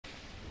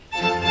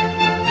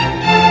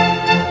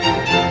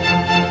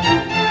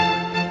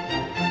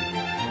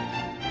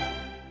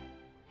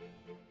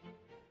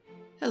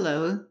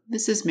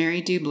This is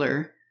Mary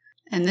Dubler,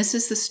 and this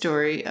is the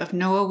story of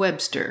Noah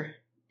Webster,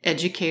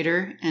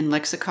 educator and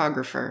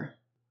lexicographer.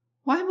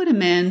 Why would a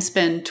man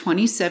spend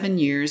 27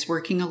 years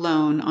working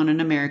alone on an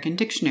American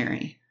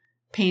dictionary,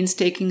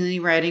 painstakingly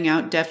writing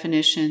out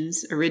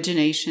definitions,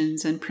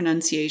 originations, and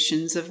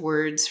pronunciations of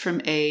words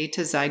from A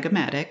to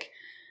zygomatic?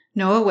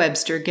 Noah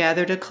Webster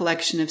gathered a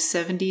collection of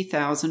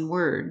 70,000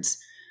 words.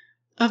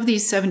 Of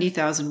these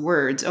 70,000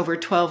 words, over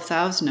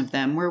 12,000 of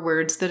them were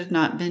words that had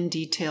not been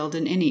detailed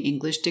in any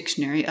English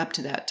dictionary up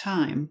to that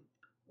time.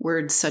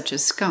 Words such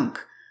as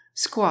skunk,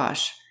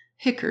 squash,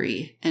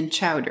 hickory, and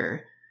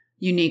chowder,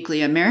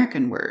 uniquely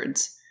American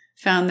words,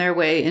 found their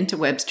way into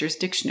Webster's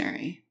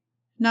dictionary.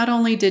 Not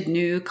only did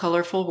new,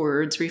 colorful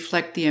words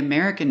reflect the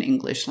American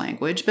English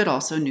language, but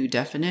also new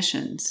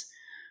definitions.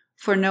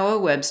 For Noah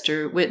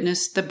Webster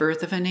witnessed the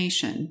birth of a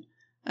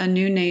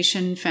new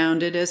nation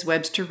founded, as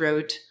Webster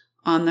wrote,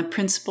 on the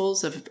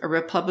principles of a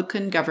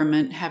republican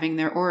government having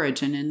their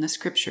origin in the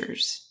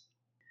Scriptures.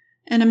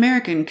 An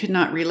American could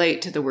not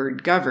relate to the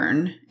word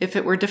govern if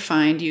it were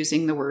defined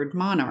using the word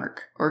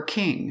monarch or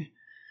king.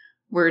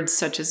 Words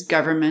such as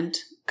government,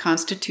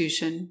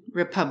 constitution,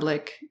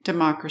 republic,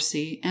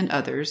 democracy, and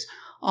others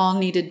all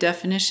needed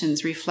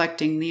definitions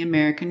reflecting the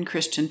American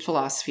Christian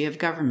philosophy of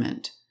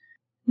government.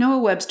 Noah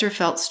Webster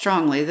felt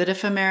strongly that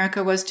if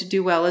America was to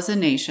do well as a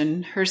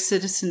nation, her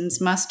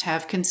citizens must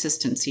have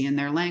consistency in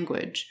their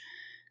language,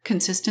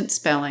 consistent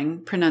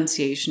spelling,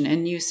 pronunciation,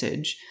 and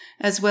usage,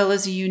 as well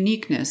as a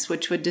uniqueness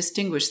which would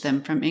distinguish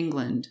them from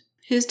England.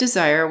 His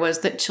desire was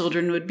that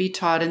children would be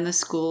taught in the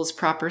schools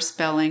proper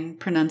spelling,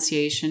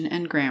 pronunciation,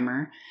 and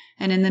grammar,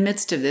 and in the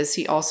midst of this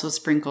he also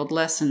sprinkled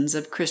lessons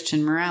of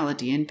Christian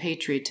morality and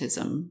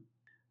patriotism.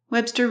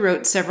 Webster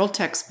wrote several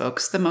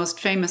textbooks, the most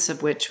famous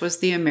of which was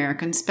the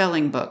American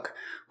Spelling Book,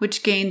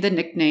 which gained the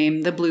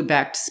nickname the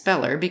Blue-Backed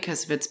Speller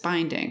because of its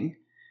binding.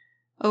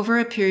 Over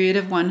a period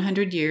of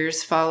 100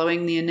 years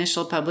following the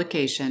initial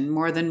publication,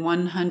 more than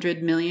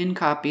 100 million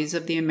copies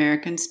of the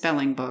American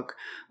Spelling Book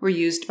were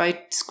used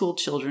by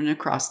schoolchildren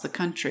across the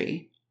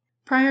country.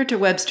 Prior to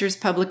Webster's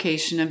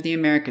publication of the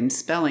American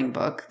Spelling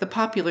Book, the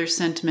popular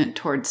sentiment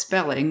toward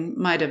spelling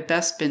might have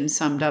best been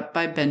summed up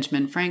by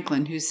Benjamin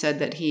Franklin, who said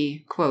that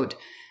he, quote,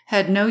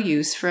 had no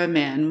use for a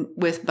man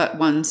with but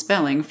one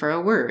spelling for a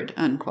word,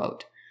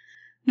 unquote.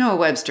 Noah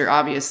Webster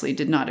obviously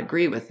did not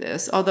agree with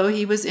this, although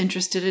he was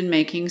interested in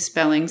making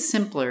spelling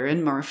simpler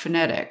and more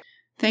phonetic.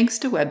 Thanks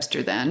to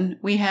Webster, then,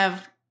 we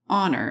have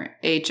honor,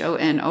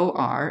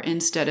 H-O-N-O-R,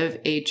 instead of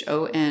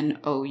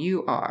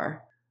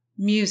H-O-N-O-U-R.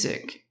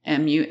 Music,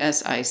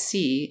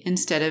 M-U-S-I-C,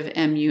 instead of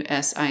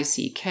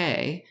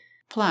M-U-S-I-C-K.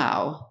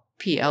 Plow,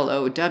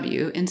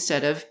 P-L-O-W,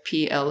 instead of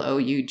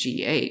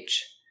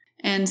P-L-O-U-G-H.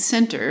 And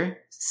center,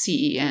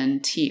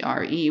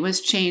 C-E-N-T-R-E, was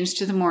changed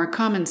to the more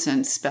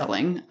common-sense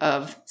spelling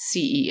of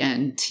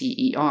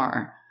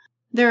C-E-N-T-E-R.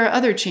 There are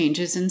other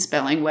changes in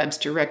spelling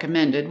Webster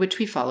recommended, which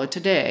we follow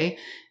today.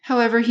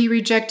 However, he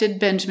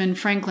rejected Benjamin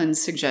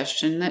Franklin's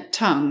suggestion that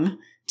tongue,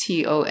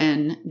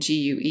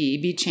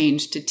 T-O-N-G-U-E, be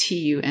changed to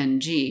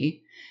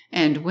T-U-N-G,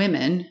 and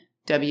women,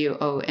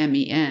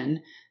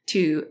 W-O-M-E-N,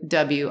 to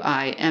W-I-M-M-E-N.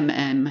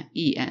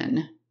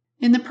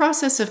 In the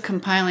process of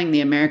compiling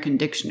the American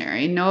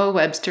Dictionary, Noah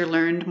Webster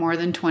learned more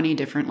than 20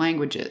 different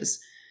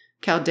languages: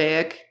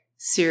 Chaldaic,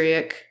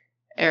 Syriac,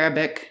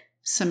 Arabic,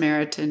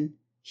 Samaritan,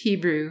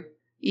 Hebrew,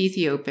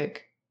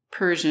 Ethiopic,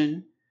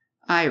 Persian,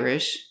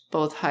 Irish,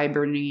 both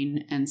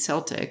Hibernian and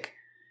Celtic,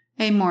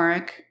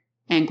 Amharic,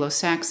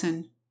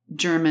 Anglo-Saxon,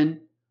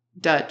 German,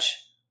 Dutch,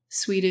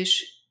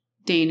 Swedish,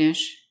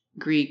 Danish,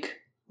 Greek,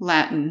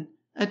 Latin,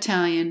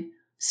 Italian,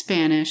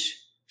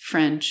 Spanish,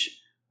 French,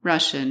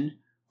 Russian,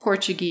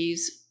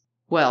 Portuguese,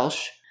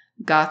 Welsh,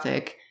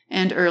 Gothic,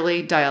 and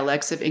early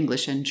dialects of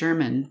English and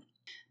German.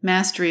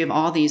 Mastery of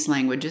all these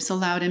languages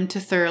allowed him to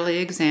thoroughly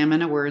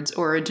examine a word's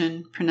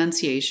origin,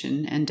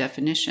 pronunciation, and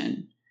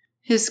definition.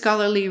 His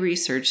scholarly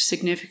research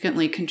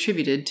significantly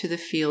contributed to the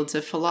fields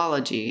of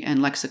philology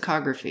and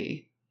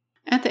lexicography.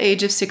 At the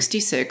age of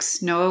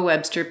 66, Noah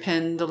Webster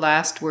penned the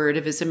last word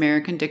of his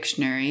American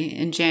dictionary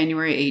in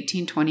January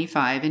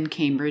 1825 in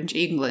Cambridge,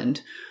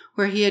 England,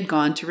 where he had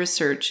gone to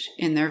research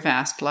in their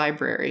vast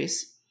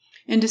libraries.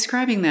 In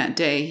describing that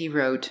day, he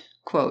wrote,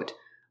 quote,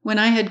 "When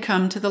I had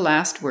come to the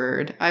last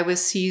word, I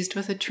was seized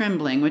with a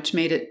trembling which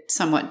made it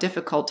somewhat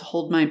difficult to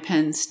hold my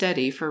pen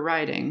steady for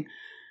writing.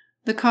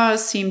 The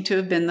cause seemed to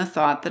have been the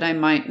thought that I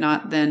might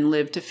not then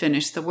live to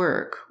finish the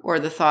work, or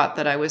the thought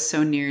that I was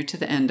so near to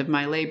the end of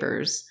my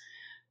labors.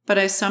 But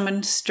I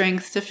summoned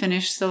strength to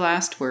finish the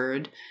last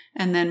word,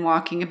 and then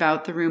walking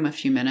about the room a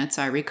few minutes,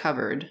 I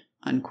recovered."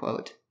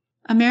 Unquote.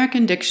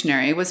 American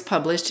Dictionary was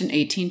published in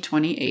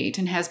 1828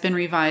 and has been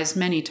revised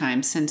many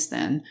times since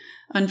then,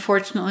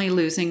 unfortunately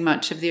losing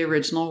much of the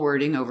original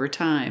wording over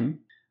time.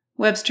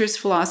 Webster's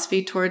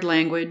philosophy toward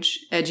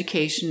language,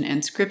 education,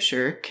 and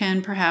scripture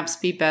can perhaps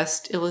be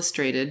best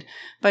illustrated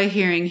by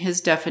hearing his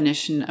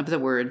definition of the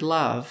word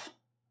love.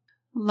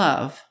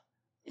 Love,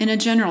 In a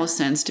general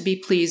sense, to be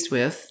pleased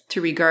with,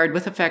 to regard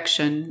with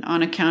affection,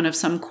 on account of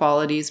some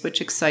qualities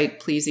which excite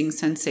pleasing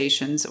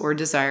sensations or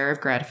desire of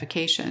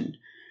gratification.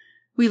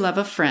 We love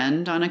a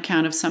friend on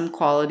account of some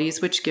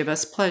qualities which give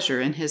us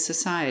pleasure in his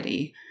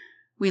society.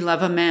 We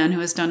love a man who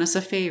has done us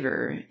a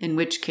favor, in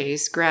which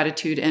case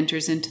gratitude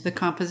enters into the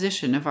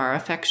composition of our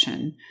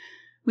affection.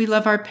 We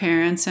love our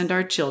parents and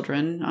our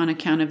children on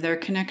account of their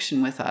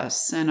connection with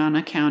us and on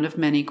account of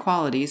many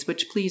qualities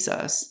which please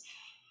us.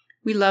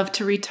 We love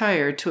to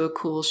retire to a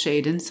cool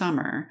shade in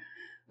summer.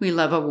 We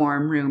love a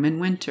warm room in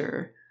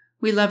winter.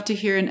 We love to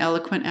hear an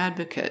eloquent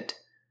advocate.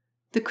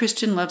 The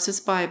Christian loves his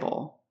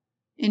Bible.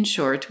 In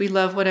short, we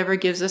love whatever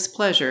gives us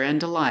pleasure and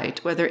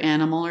delight, whether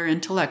animal or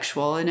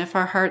intellectual, and if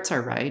our hearts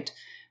are right,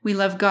 we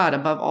love God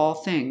above all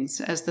things,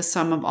 as the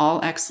sum of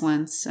all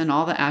excellence and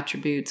all the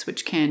attributes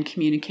which can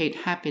communicate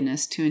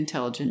happiness to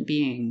intelligent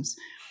beings.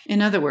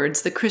 In other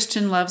words, the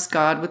Christian loves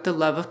God with the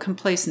love of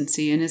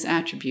complacency in his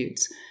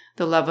attributes,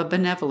 the love of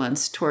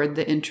benevolence toward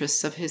the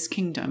interests of his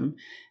kingdom,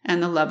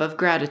 and the love of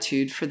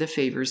gratitude for the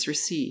favors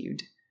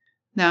received.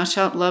 Thou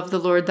shalt love the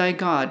Lord thy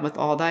God with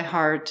all thy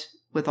heart,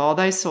 with all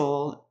thy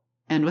soul,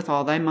 and with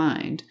all thy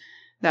mind.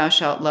 Thou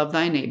shalt love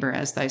thy neighbor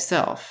as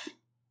thyself.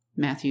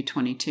 Matthew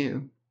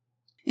 22.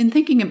 In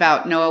thinking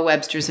about Noah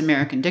Webster's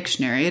American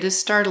Dictionary, it is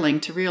startling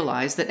to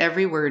realize that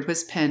every word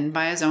was penned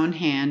by his own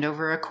hand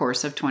over a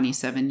course of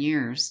 27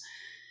 years.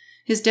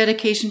 His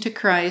dedication to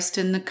Christ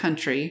and the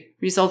country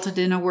resulted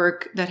in a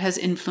work that has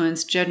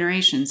influenced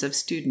generations of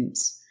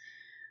students.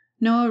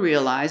 Noah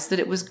realized that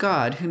it was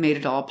God who made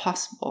it all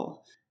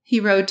possible. He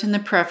wrote in the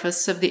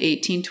preface of the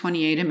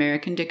 1828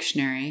 American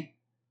Dictionary,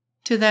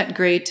 "To that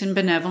great and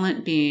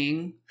benevolent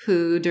being,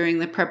 who, during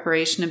the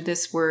preparation of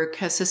this work,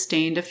 has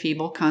sustained a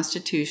feeble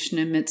constitution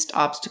amidst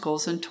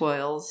obstacles and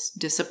toils,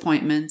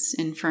 disappointments,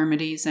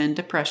 infirmities, and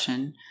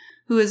depression,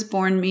 who has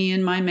borne me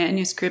and my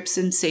manuscripts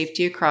in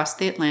safety across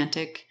the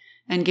Atlantic,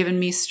 and given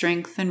me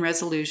strength and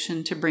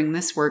resolution to bring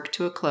this work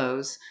to a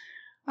close,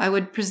 I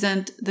would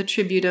present the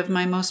tribute of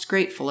my most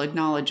grateful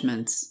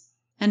acknowledgments.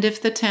 And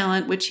if the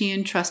talent which he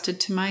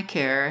entrusted to my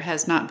care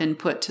has not been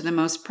put to the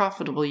most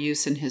profitable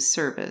use in his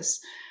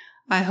service,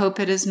 I hope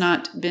it has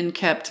not been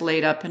kept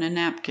laid up in a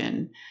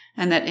napkin,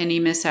 and that any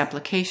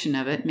misapplication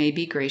of it may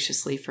be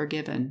graciously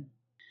forgiven."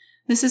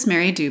 This is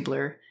Mary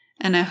Dubler,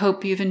 and I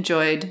hope you've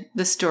enjoyed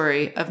the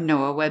story of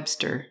Noah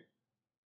Webster.